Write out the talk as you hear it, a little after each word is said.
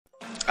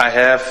I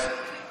have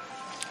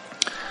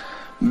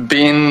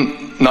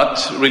been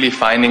not really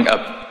finding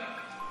a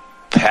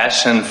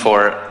passion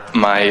for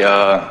my,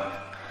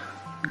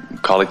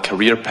 call it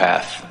career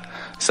path.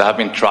 So I've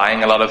been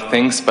trying a lot of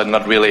things, but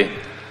not really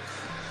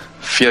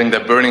feeling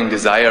the burning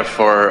desire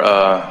for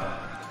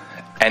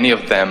any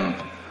of them.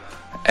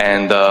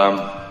 And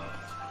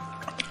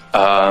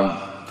I'm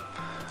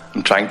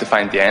trying to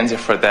find the answer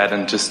for that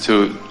and just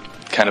to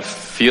kind of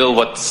feel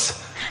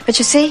what's... But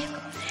you see,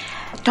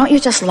 don't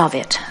you just love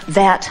it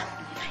that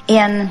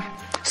in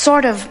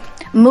sort of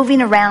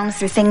moving around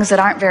through things that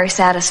aren't very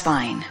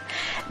satisfying,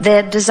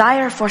 the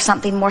desire for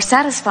something more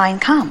satisfying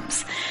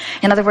comes.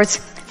 In other words,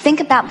 think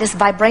about this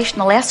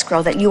vibrational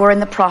escrow that you are in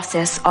the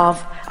process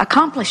of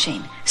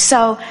accomplishing.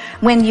 So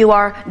when you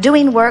are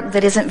doing work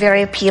that isn't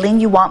very appealing,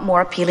 you want more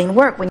appealing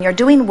work. When you're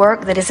doing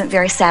work that isn't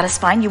very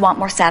satisfying, you want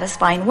more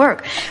satisfying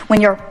work.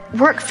 When your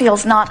work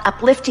feels not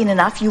uplifting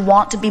enough, you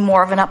want to be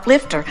more of an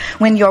uplifter.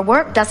 When your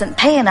work doesn't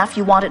pay enough,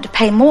 you want it to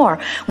pay more.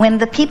 When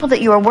the people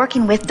that you are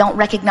working with don't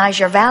recognize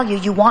your value,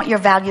 you want your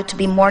value to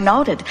be more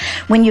noted.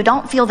 When you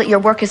don't feel that your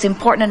work is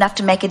important enough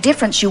to make a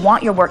difference, you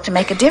want your work to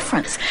make a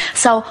difference.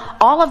 So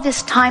all of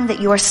this time that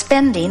you are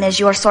spending as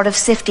you're sort of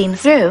sifting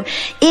through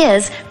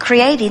is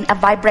creating a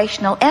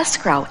vibrational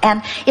escrow.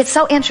 And it's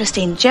so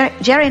interesting.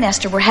 Jerry and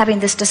Esther were having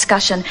this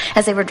discussion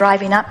as they were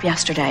driving up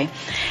yesterday.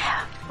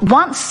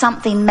 Once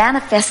something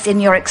manifests in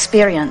your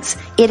experience,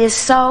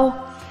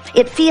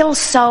 it feels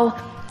so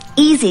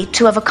easy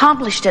to have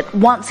accomplished it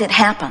once it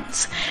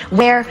happens.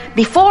 Where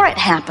before it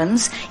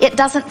happens, it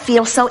doesn't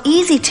feel so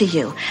easy to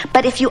you.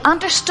 But if you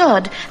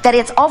understood that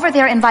it's over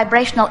there in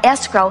vibrational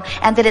escrow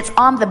and that it's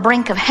on the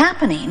brink of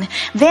happening,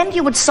 then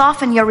you would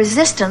soften your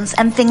resistance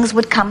and things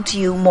would come to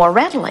you more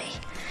readily.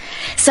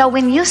 So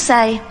when you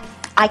say,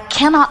 I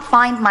cannot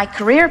find my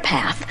career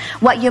path,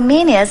 what you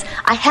mean is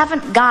I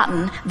haven't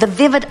gotten the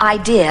vivid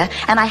idea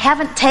and I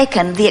haven't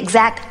taken the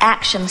exact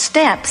action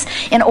steps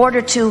in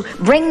order to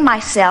bring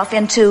myself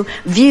into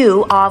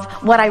view of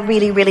what I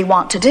really, really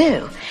want to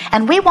do.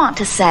 And we want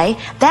to say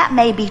that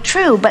may be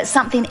true, but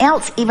something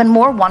else even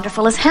more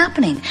wonderful is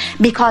happening,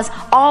 because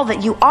all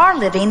that you are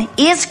living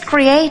is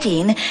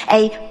creating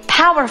a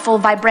powerful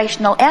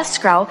vibrational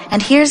escrow.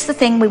 And here's the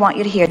thing we want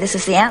you to hear. This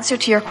is the answer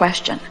to your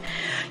question.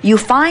 You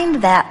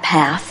find that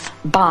path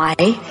by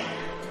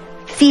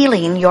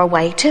feeling your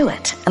way to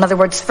it. In other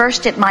words,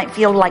 first it might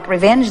feel like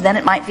revenge, then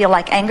it might feel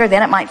like anger,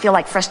 then it might feel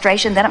like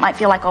frustration, then it might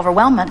feel like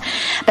overwhelmment,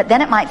 but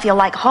then it might feel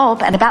like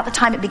hope. And about the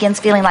time it begins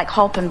feeling like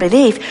hope and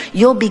belief,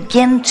 you'll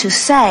begin to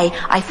say,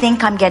 I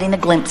think I'm getting a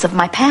glimpse of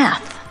my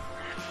path.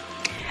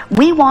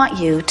 We want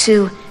you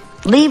to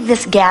leave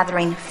this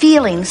gathering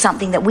feeling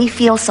something that we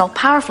feel so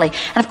powerfully.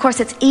 And of course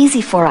it's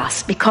easy for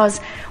us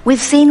because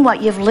we've seen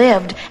what you've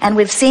lived and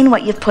we've seen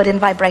what you've put in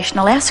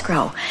vibrational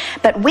escrow.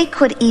 But we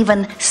could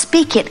even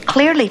speak it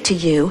clearly to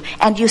you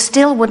and you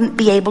still wouldn't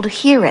be able to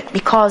hear it,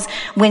 because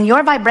when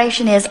your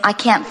vibration is, I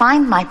can't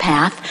find my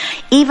path,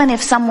 even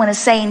if someone is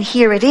saying,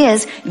 here it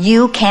is,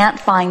 you can't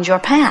find your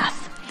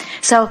path.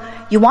 So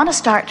you want to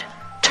start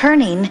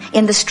turning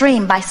in the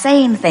stream by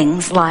saying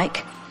things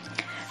like,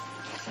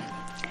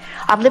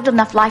 I've lived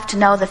enough life to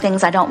know the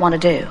things I don't want to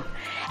do.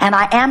 And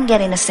I am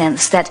getting a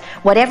sense that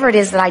whatever it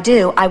is that I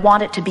do, I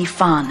want it to be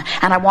fun,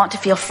 and I want to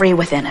feel free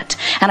within it,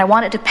 and I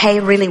want it to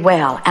pay really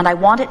well, and I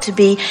want it to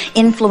be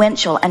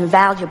influential and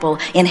valuable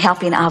in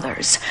helping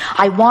others.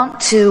 I want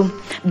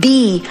to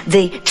be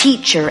the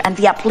teacher and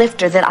the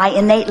uplifter that I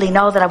innately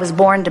know that I was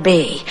born to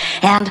be,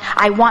 and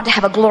I want to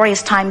have a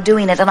glorious time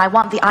doing it, and I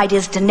want the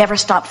ideas to never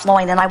stop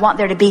flowing, and I want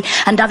there to be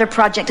another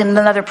project and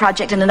another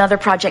project and another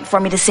project for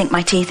me to sink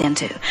my teeth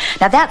into.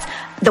 Now that's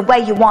the way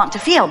you want to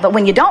feel. But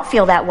when you don't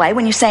feel that way,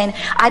 when you're saying,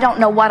 I don't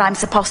know what I'm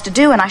supposed to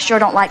do and I sure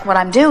don't like what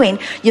I'm doing,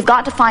 you've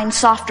got to find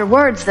softer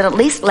words that at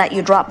least let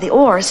you drop the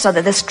oars so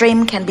that the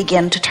stream can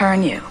begin to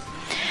turn you.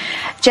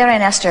 Jerry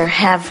and Esther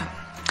have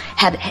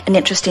had an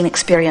interesting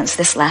experience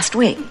this last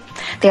week.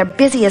 They're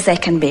busy as they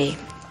can be.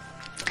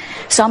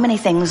 So many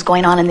things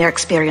going on in their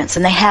experience,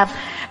 and they have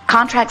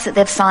contracts that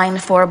they've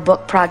signed for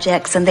book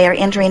projects, and they are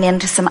entering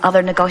into some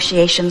other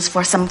negotiations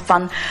for some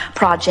fun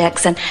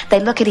projects, and they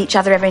look at each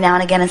other every now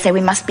and again and say, we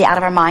must be out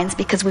of our minds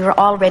because we were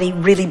already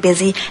really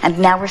busy and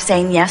now we're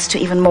saying yes to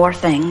even more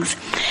things.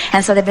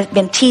 And so they've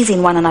been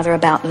teasing one another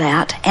about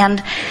that.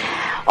 And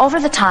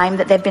over the time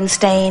that they've been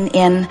staying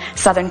in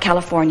Southern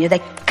California, they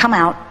come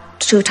out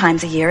 2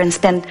 times a year and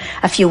spend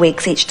a few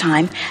weeks each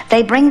time.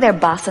 They bring their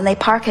bus and they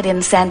park it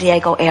in San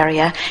Diego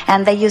area,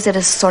 and they use it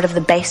as sort of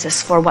the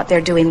basis for what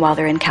they're doing while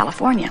they're in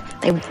California.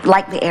 They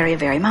like the area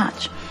very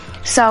much.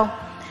 So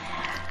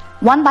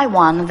one by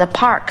one, the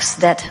parks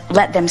that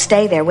let them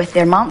stay there with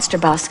their monster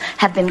bus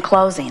have been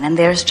closing, and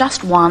there's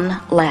just one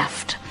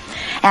left.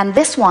 And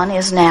this one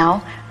is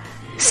now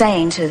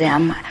saying to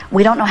them,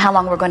 we don't know how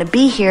long we're going to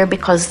be here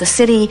because the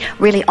city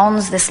really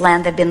owns this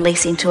land they've been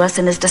leasing to us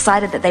and has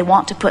decided that they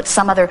want to put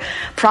some other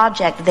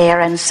project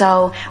there, and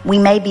so we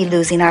may be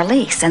losing our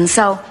lease. And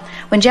so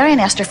when Jerry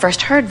and Esther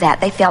first heard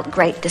that, they felt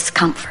great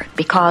discomfort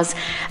because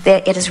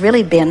it has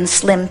really been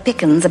slim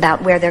pickings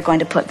about where they're going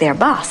to put their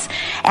bus.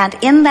 And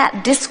in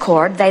that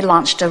discord, they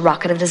launched a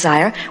rocket of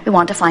desire. We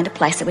want to find a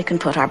place that we can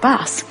put our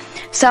bus.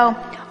 So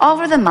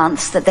over the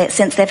months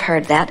since they've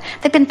heard that,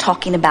 they've been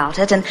talking about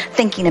it and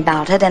thinking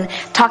about it and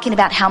talking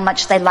about how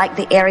much they like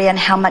the area and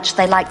how much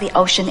they like the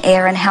ocean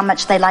air and how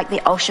much they like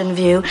the ocean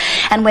view.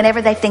 And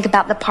whenever they think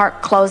about the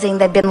park closing,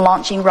 they've been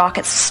launching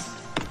rockets,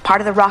 part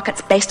of the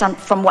rockets based on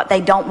from what they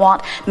don't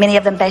want, many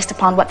of them based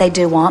upon what they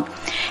do want.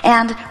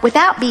 And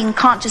without being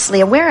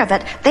consciously aware of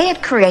it, they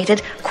had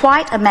created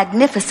quite a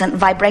magnificent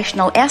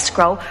vibrational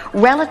escrow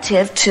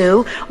relative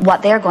to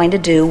what they're going to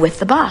do with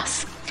the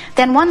bus.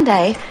 Then one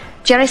day,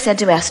 Jerry said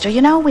to Esther, you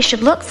know, we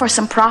should look for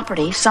some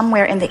property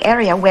somewhere in the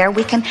area where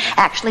we can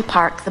actually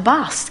park the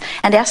bus.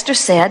 And Esther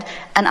said,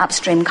 an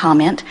upstream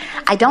comment,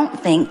 I don't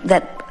think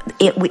that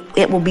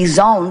it will be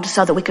zoned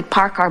so that we could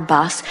park our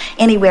bus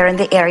anywhere in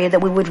the area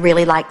that we would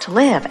really like to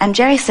live. And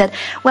Jerry said,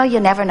 well, you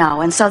never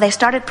know. And so they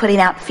started putting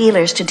out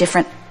feelers to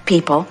different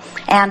people,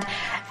 and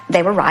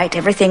they were right.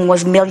 Everything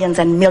was millions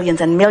and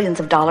millions and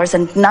millions of dollars,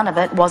 and none of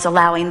it was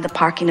allowing the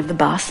parking of the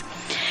bus.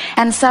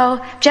 And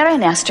so Jerry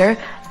and Esther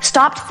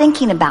stopped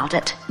thinking about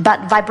it,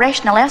 but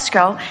vibrational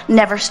escrow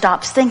never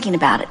stops thinking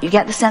about it. You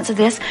get the sense of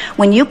this?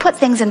 When you put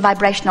things in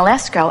vibrational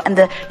escrow and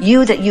the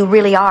you that you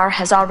really are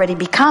has already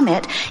become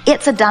it,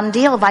 it's a done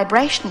deal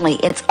vibrationally.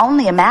 It's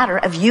only a matter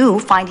of you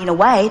finding a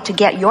way to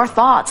get your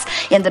thoughts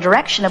in the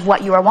direction of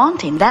what you are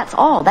wanting. That's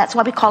all. That's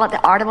why we call it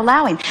the art of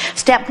allowing.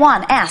 Step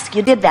 1, ask.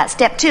 You did that.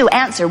 Step 2,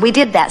 answer. We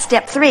did that.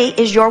 Step 3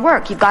 is your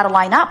work. You've got to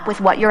line up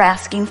with what you're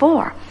asking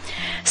for.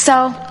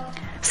 So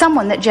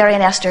someone that Jerry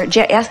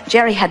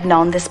had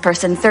known this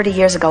person 30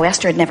 years ago,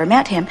 Esther had never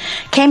met him,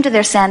 came to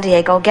their San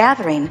Diego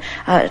gathering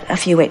a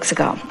few weeks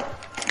ago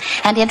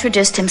and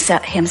introduced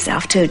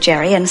himself to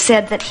Jerry and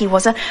said that he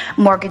was a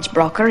mortgage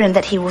broker and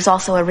that he was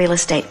also a real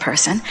estate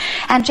person.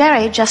 And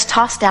Jerry just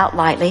tossed out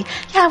lightly,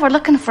 yeah, we're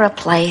looking for a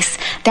place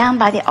down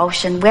by the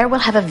ocean where we'll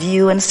have a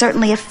view and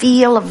certainly a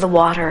feel of the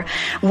water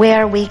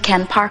where we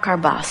can park our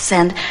bus.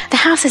 And the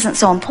house isn't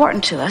so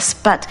important to us,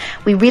 but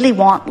we really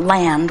want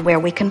land where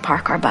we can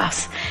park our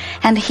bus.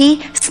 And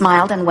he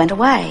smiled and went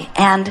away.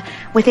 And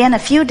within a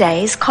few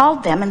days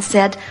called them and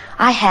said,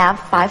 I have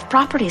 5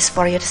 properties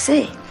for you to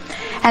see.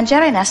 And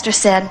Jerry and Esther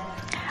said,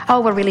 oh,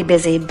 we're really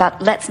busy,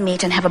 but let's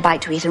meet and have a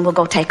bite to eat and we'll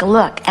go take a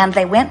look. And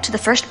they went to the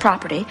first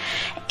property.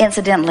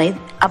 Incidentally,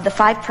 of the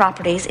 5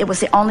 properties, it was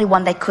the only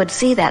one they could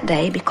see that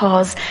day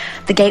because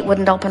the gate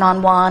wouldn't open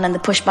on one and the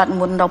push button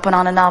wouldn't open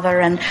on another,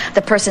 and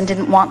the person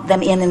didn't want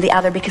them in the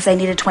other because they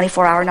needed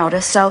 24-hour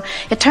notice. So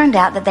it turned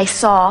out that they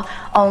saw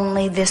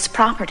only this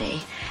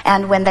property.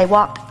 And when they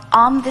walked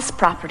on this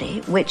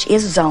property, which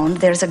is zoned,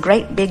 there's a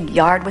great big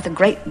yard with a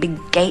great big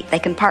gate. They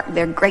can park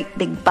their great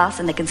big bus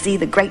and they can see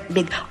the great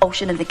big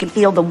ocean and they can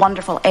feel the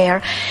wonderful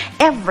air.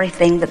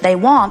 Everything that they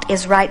want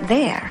is right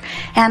there.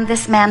 And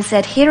this man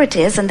said, here it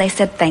is. And they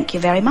said, thank you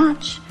very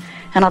much.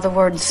 In other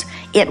words,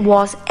 it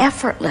was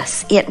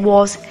effortless. It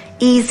was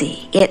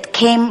easy. It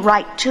came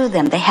right to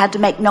them. They had to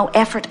make no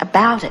effort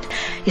about it.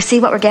 You see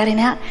what we're getting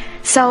at?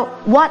 So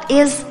what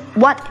is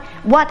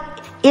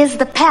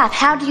the path?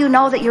 How do you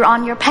know that you're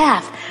on your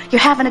path? You're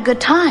having a good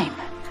time.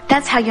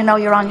 That's how you know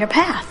you're on your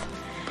path.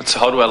 But so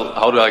how do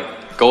I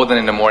go then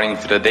in the morning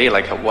to the day?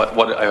 Like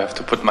what I have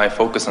to put my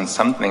focus on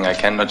something. I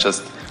cannot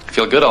just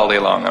feel good all day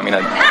long. I mean,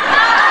 I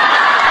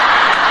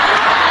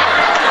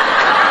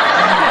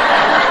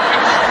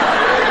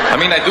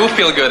do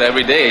feel good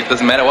every day. It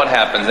doesn't matter what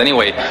happens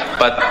anyway.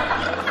 But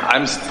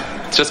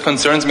just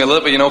concerns me a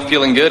little bit.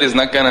 Feeling good is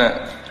not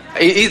gonna.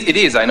 It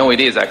is. I know it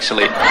is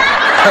actually.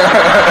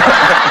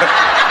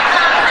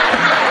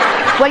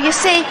 Well, you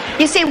see,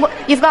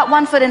 you've got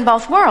one foot in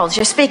both worlds.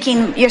 You're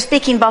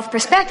speaking both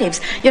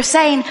perspectives. You're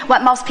saying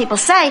what most people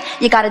say,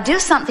 you got to do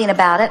something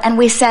about it, and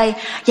we say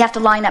you have to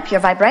line up your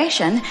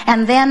vibration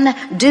and then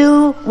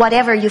do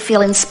whatever you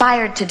feel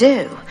inspired to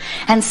do.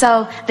 And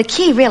so the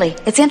key really,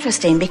 it's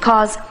interesting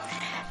because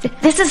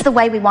this is the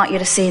way we want you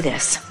to see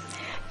this.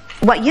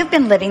 What you've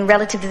been living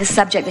relative to the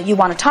subject that you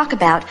want to talk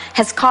about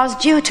has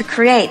caused you to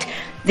create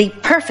the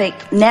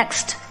perfect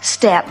next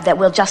step that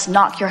will just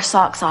knock your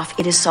socks off.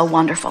 It is so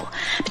wonderful.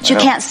 But you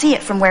can't see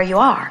it from where you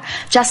are.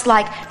 Just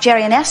like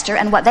Jerry and Esther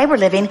and what they were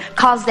living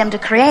caused them to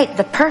create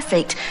the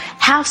perfect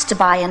house to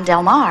buy in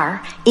Del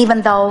Mar,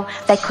 even though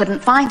they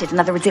couldn't find it. In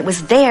other words, it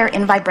was there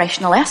in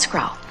vibrational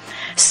escrow.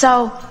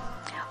 So,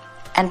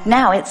 and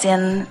now it's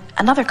in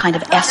another kind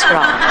of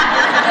escrow.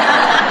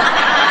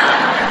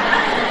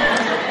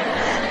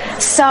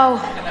 So,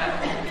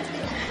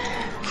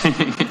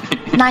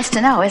 nice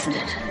to know, isn't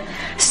it?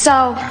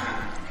 So,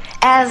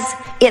 as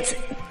it's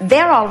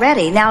there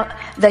already, now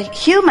the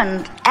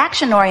human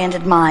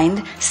action-oriented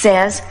mind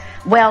says,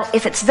 well,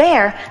 if it's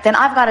there, then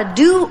I've got to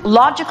do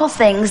logical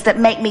things that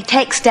make me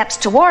take steps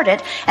toward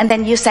it. And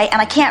then you say,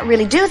 and I can't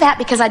really do that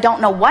because I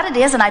don't know what it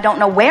is and I don't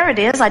know where it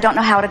is. I don't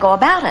know how to go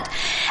about it.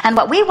 And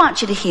what we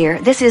want you to hear,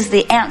 this is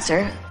the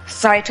answer.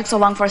 Sorry it took so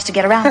long for us to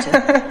get around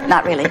to.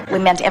 Not really. We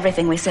meant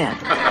everything we said.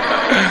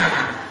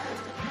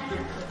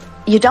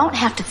 you don't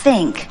have to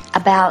think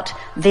about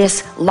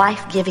this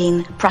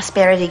life-giving,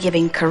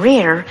 prosperity-giving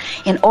career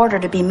in order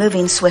to be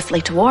moving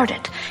swiftly toward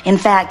it. In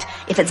fact,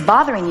 if it's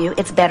bothering you,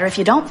 it's better if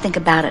you don't think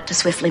about it to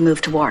swiftly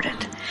move toward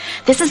it.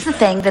 This is the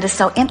thing that is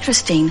so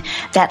interesting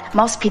that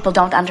most people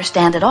don't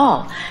understand at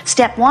all.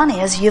 Step 1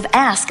 is you've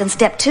asked, and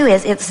step 2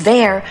 is it's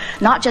there,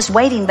 not just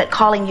waiting but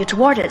calling you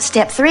toward it.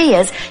 Step 3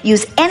 is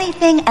use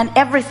anything and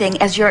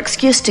everything as your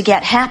excuse to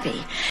get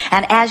happy.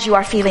 And as you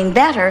are feeling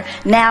better,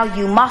 now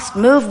you must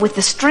move with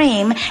the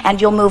stream,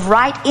 and you'll move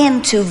right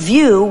into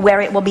view where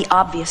it will be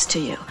obvious to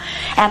you.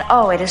 And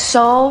oh, it is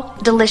so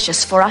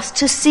delicious for us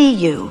to see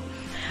you.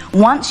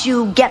 Once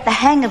you get the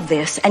hang of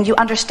this and you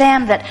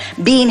understand that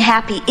being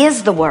happy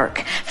is the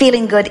work,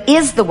 feeling good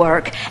is the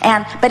work,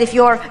 but if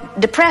you're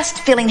depressed,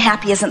 feeling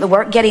happy isn't the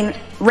work, getting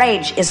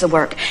rage is the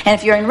work. And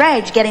if you're in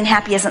rage, getting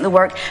happy isn't the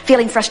work,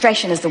 feeling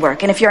frustration is the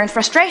work. And if you're in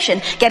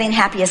frustration, getting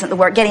happy isn't the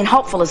work, getting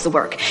hopeful is the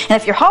work.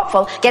 And if you're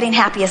hopeful, getting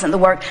happy isn't the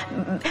work,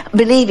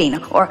 believing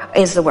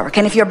is the work.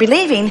 And if you're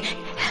believing,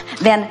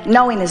 then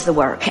knowing is the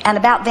work. And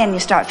about then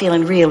you start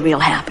feeling real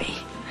happy.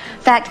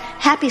 In fact,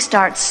 happy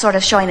starts sort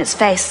of showing its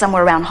face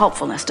somewhere around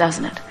hopefulness,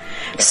 doesn't it?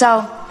 So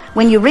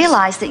when you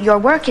realize that your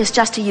work is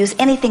just to use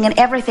anything and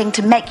everything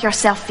to make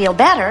yourself feel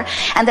better,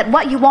 and that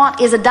what you want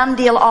is a done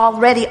deal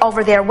already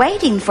over there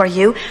waiting for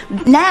you,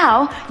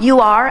 now you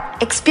are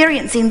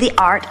experiencing the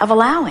art of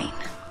allowing.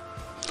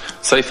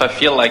 So if I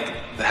feel like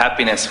the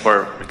happiness,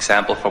 for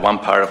example, for one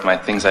part of my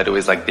things I do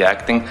is like the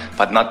acting,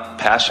 but not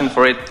passion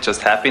for it,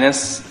 just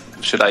happiness,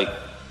 should I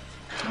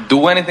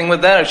do anything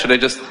with that, or should I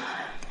just...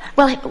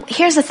 Well,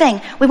 here's the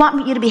thing. We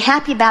want you to be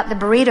happy about the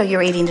burrito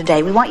you're eating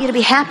today. We want you to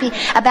be happy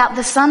about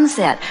the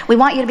sunset. We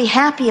want you to be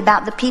happy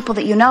about the people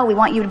that you know. We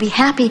want you to be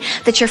happy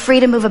that you're free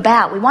to move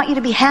about. We want you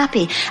to be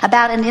happy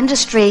about an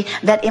industry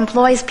that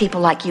employs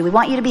people like you. We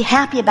want you to be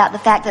happy about the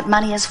fact that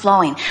money is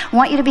flowing. We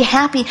want you to be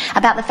happy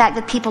about the fact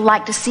that people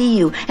like to see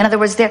you. In other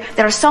words, there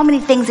are so many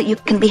things that you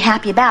can be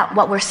happy about.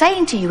 What we're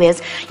saying to you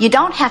is you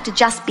don't have to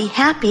just be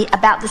happy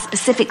about the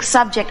specific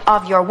subject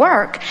of your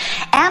work.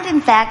 And in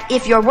fact,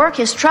 if your work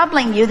is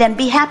troubling you, then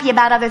be happy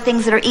about other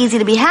things that are easy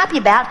to be happy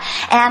about,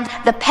 and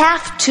the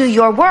path to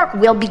your work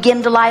will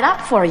begin to light up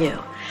for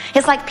you.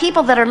 It's like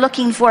people that are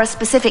looking for a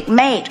specific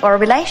mate or a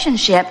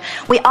relationship.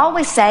 We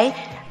always say,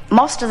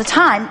 most of the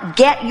time,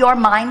 get your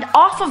mind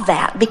off of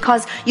that,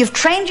 because you've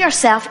trained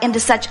yourself into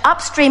such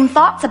upstream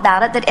thoughts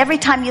about it that every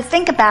time you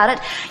think about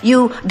it,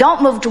 you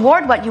don't move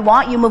toward what you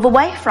want, you move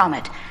away from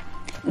it.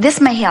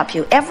 This may help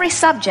you. Every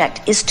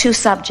subject is two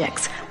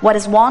subjects, what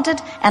is wanted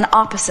and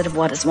opposite of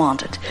what is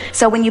wanted.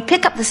 So when you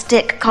pick up the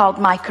stick called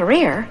my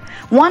career,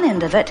 one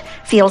end of it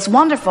feels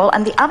wonderful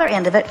and the other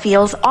end of it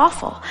feels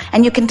awful.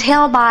 And you can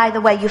tell by the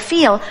way you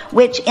feel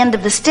which end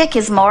of the stick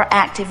is more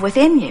active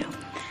within you.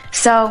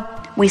 So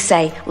we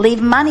say,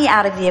 leave money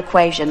out of the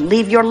equation,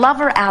 leave your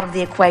lover out of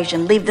the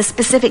equation, leave the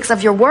specifics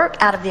of your work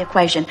out of the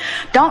equation.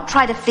 Don't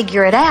try to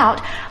figure it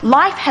out.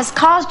 Life has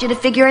caused you to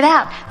figure it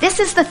out. This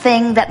is the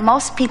thing that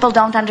most people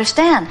don't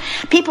understand.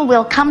 People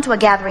will come to a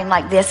gathering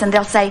like this and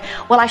they'll say,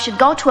 well, I should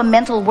go to a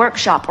mental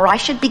workshop, or I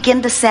should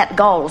begin to set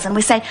goals. And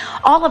we say,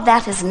 all of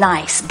that is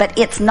nice, but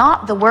it's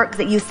not the work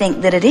that you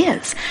think that it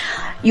is.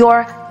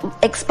 Your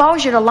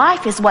exposure to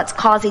life is what's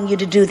causing you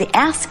to do the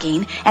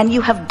asking, and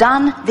you have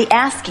done the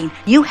asking.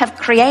 You have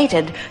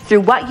created,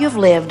 through what you've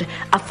lived,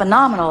 a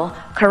phenomenal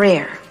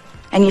career.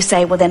 And you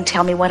say, well, then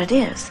tell me what it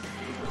is.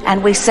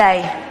 And we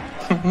say,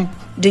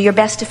 do your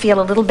best to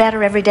feel a little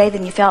better every day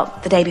than you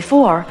felt the day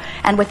before,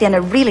 and within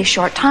a really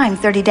short time,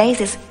 30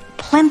 days is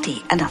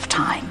plenty enough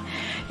time.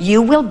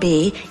 You will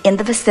be in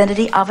the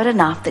vicinity of it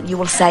enough that you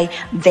will say,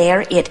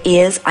 there it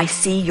is, I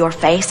see your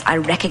face, I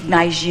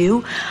recognize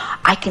you,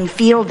 I can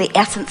feel the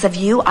essence of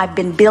you, I've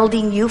been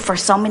building you for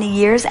so many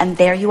years, and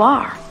there you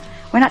are.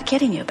 We're not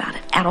kidding you about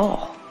it at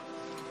all.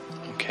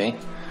 Okay.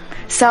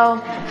 So...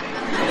 No,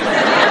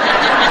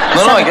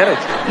 I get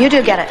it. You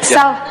do get it.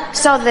 Yeah.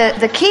 So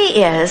the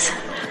key is,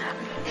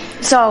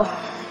 so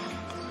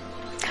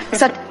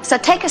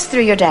take us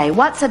through your day.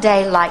 What's a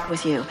day like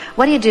with you?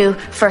 What do you do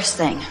first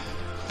thing?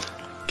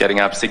 Getting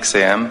up 6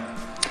 a.m.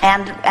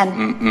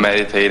 and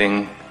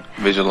meditating,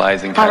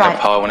 visualizing kind of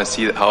how I want to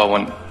see, how I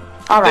want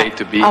the day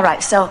to be. All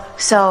right.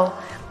 So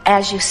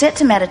as you sit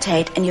to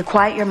meditate and you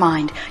quiet your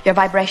mind, your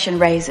vibration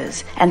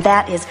raises, and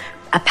that is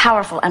a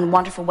powerful and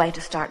wonderful way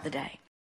to start the day.